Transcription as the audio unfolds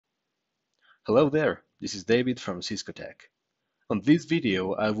Hello there, this is David from Cisco Tech. On this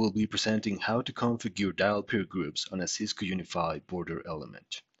video, I will be presenting how to configure dial peer groups on a Cisco Unified Border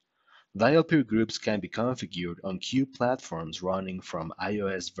Element. Dial peer groups can be configured on Cube platforms running from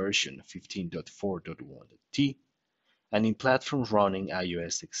iOS version 15.4.1.t and in platforms running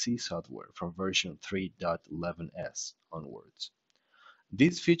iOS XE software from version 3.11s onwards.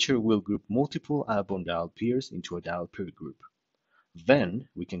 This feature will group multiple outbound dial peers into a dial peer group. Then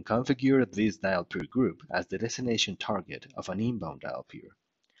we can configure this dial peer group as the destination target of an inbound dial peer.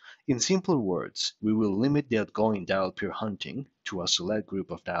 In simple words, we will limit the outgoing dial peer hunting to a select group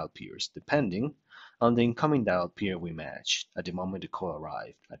of dial peers depending on the incoming dial peer we matched at the moment the call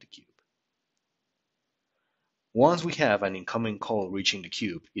arrived at the cube. Once we have an incoming call reaching the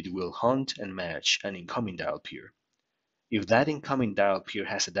cube, it will hunt and match an incoming dial peer. If that incoming dial peer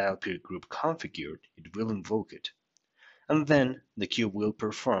has a dial peer group configured, it will invoke it. And then the cube will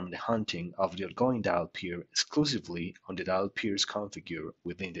perform the hunting of the outgoing dial peer exclusively on the dial peers configured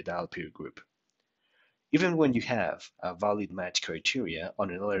within the dial peer group. Even when you have a valid match criteria on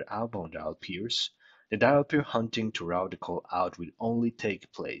another outbound dial peers, the dial peer hunting to route the call out will only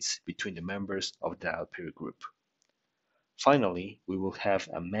take place between the members of the dial peer group. Finally, we will have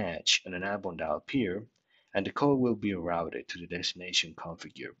a match on an outbound dial peer, and the call will be routed to the destination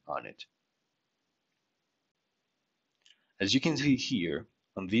configured on it. As you can see here,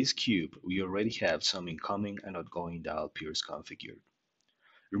 on this cube, we already have some incoming and outgoing dial peers configured.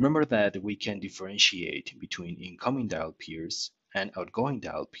 Remember that we can differentiate between incoming dial peers and outgoing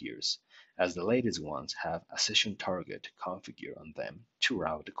dial peers, as the latest ones have a session target configured on them to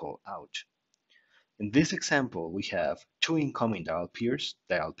route the call out. In this example, we have two incoming dial peers,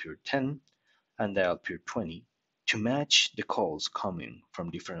 dial peer 10 and dial peer 20, to match the calls coming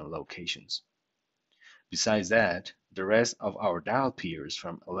from different locations. Besides that, the rest of our dial peers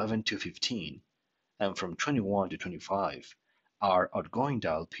from 11 to 15 and from 21 to 25 are outgoing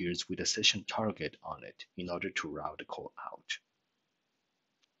dial peers with a session target on it in order to route the call out.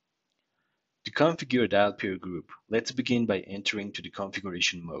 To configure a dial peer group, let's begin by entering to the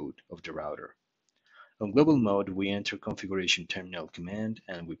configuration mode of the router. On global mode, we enter configuration terminal command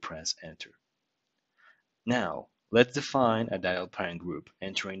and we press enter. Now, let's define a dial parent group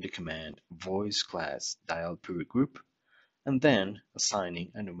entering the command voice class dial peer group and then assigning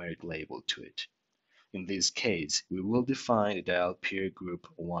a numeric label to it. In this case, we will define the dial peer group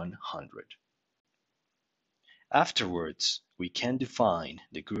 100. Afterwards, we can define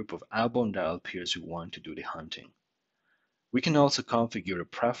the group of outbound dial peers we want to do the hunting. We can also configure a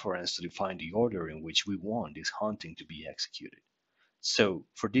preference to define the order in which we want this hunting to be executed. So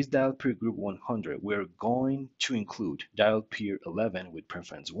for this dial peer group 100, we're going to include dial peer 11 with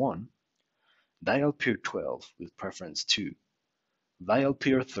preference 1, dial peer 12 with preference 2, dial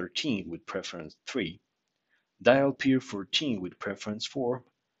peer 13 with preference 3, dial peer 14 with preference 4,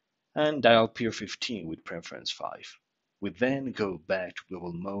 and dial peer 15 with preference 5. We then go back to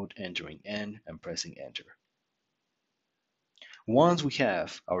global mode, entering N and pressing enter. Once we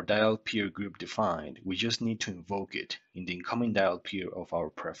have our dial peer group defined, we just need to invoke it in the incoming dial peer of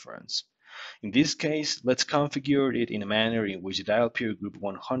our preference. In this case, let's configure it in a manner in which the dial peer group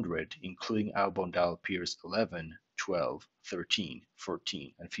 100, including outbound dial peers 11, 12, 13,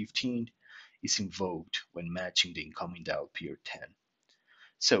 14, and 15, is invoked when matching the incoming dial peer 10.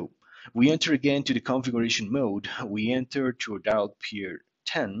 So we enter again to the configuration mode, we enter to dial peer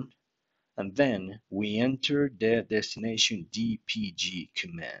 10, and then we enter the destination DPG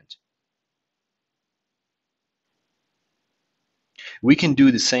command. We can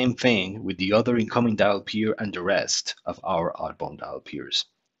do the same thing with the other incoming dial peer and the rest of our outbound dial peers.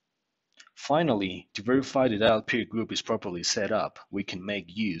 Finally, to verify the dial peer group is properly set up, we can make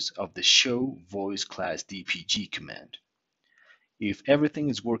use of the show voice class DPG command. If everything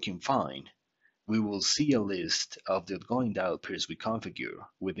is working fine, we will see a list of the outgoing dial peers we configure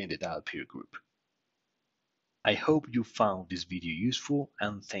within the dial peer group. I hope you found this video useful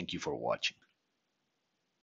and thank you for watching.